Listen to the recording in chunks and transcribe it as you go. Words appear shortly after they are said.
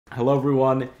Hello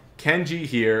everyone, Ken Jee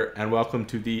here, and welcome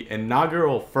to the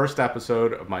inaugural first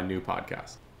episode of my new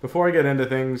podcast. Before I get into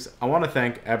things, I want to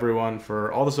thank everyone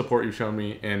for all the support you've shown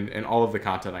me in all of the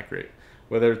content I create.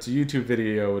 Whether it's a YouTube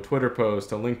video, a Twitter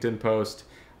post, a LinkedIn post,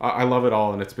 I love it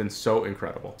all and it's been so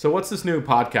incredible. So what's this new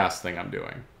podcast thing I'm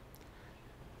doing?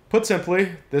 Put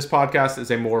simply, this podcast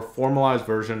is a more formalized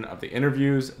version of the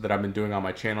interviews that I've been doing on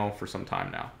my channel for some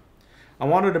time now. I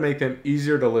wanted to make them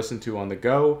easier to listen to on the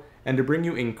go and to bring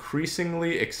you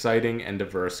increasingly exciting and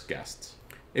diverse guests.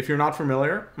 If you're not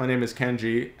familiar, my name is Ken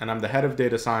Jee and I'm the head of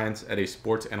data science at a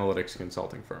sports analytics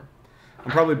consulting firm. I'm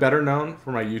probably better known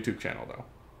for my YouTube channel though.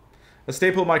 A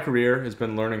staple of my career has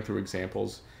been learning through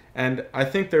examples, and I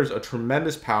think there's a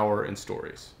tremendous power in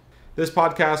stories. This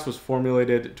podcast was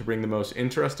formulated to bring the most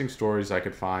interesting stories I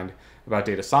could find about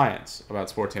data science, about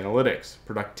sports analytics,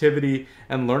 productivity,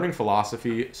 and learning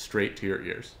philosophy straight to your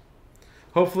ears.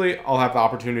 Hopefully, I'll have the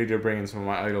opportunity to bring in some of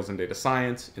my idols in data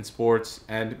science, in sports,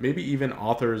 and maybe even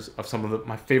authors of some of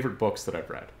my favorite books that I've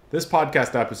read. This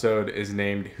podcast episode is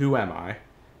named Who Am I?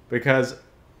 Because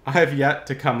I have yet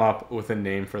to come up with a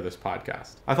name for this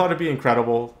podcast. I thought it'd be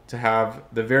incredible to have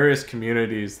the various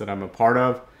communities that I'm a part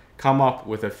of come up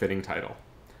with a fitting title.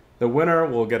 The winner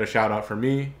will get a shout out from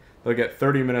me. They'll get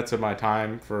 30 minutes of my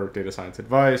time for data science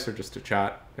advice or just to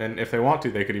chat. And if they want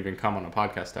to, they could even come on a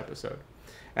podcast episode.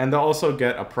 And they'll also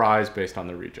get a prize based on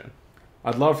the region.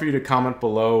 I'd love for you to comment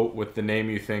below with the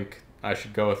name you think I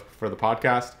should go with for the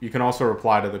podcast. You can also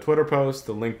reply to the Twitter post,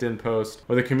 the LinkedIn post,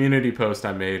 or the community post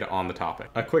I made on the topic.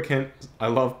 A quick hint, I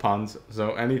love puns,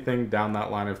 so anything down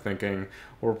that line of thinking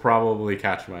will probably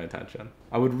catch my attention.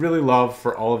 I would really love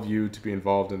for all of you to be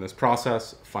involved in this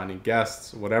process, finding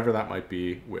guests, whatever that might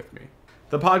be, with me.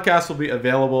 The podcast will be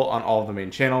available on all of the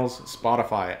main channels,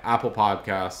 Spotify, Apple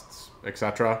Podcasts,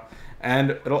 etc.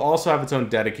 And it'll also have its own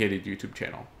dedicated YouTube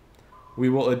channel. We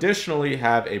will additionally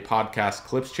have a podcast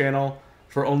clips channel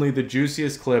for only the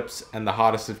juiciest clips and the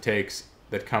hottest of takes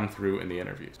that come through in the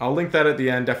interviews. I'll link that at the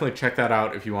end. Definitely check that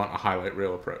out if you want a highlight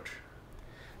reel approach.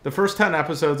 The first 10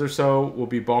 episodes or so will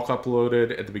be bulk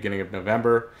uploaded at the beginning of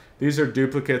November. These are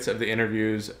duplicates of the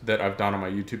interviews that I've done on my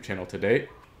YouTube channel to date.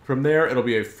 From there, it'll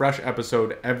be a fresh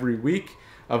episode every week,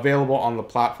 available on the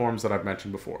platforms that I've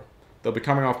mentioned before. They'll be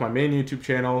coming off my main YouTube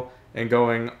channel and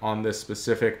going on this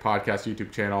specific podcast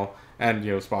YouTube channel and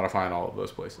Spotify and all of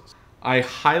those places. I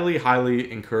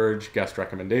highly encourage guest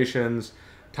recommendations,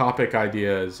 topic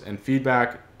ideas, and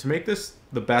feedback to make this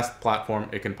the best platform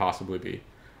it can possibly be.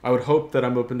 I would hope that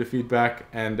I'm open to feedback,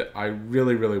 and I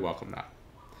really welcome that.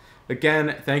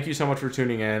 Again, thank you so much for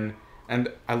tuning in,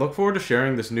 and I look forward to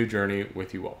sharing this new journey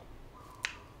with you all.